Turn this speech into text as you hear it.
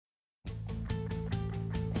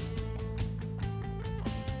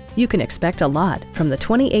You can expect a lot from the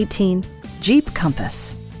 2018 Jeep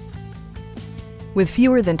Compass. With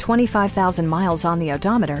fewer than 25,000 miles on the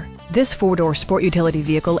odometer, this four-door sport utility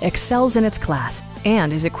vehicle excels in its class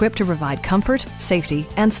and is equipped to provide comfort, safety,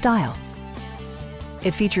 and style.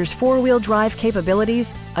 It features four-wheel drive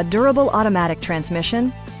capabilities, a durable automatic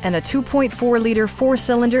transmission, and a 2.4-liter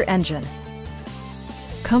four-cylinder engine.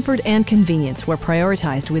 Comfort and convenience were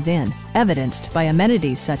prioritized within, evidenced by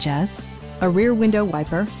amenities such as a rear window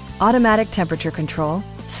wiper, automatic temperature control,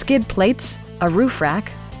 skid plates, a roof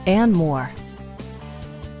rack, and more.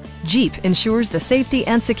 Jeep ensures the safety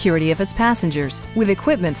and security of its passengers with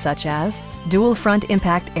equipment such as dual front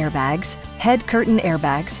impact airbags, head curtain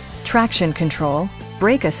airbags, traction control,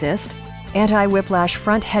 brake assist, anti-whiplash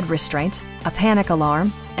front head restraints, a panic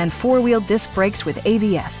alarm, and four-wheel disc brakes with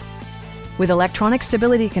ABS. With electronic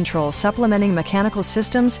stability control supplementing mechanical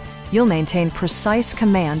systems, you'll maintain precise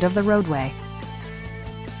command of the roadway.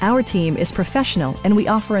 Our team is professional and we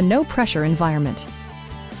offer a no-pressure environment.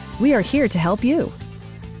 We are here to help you.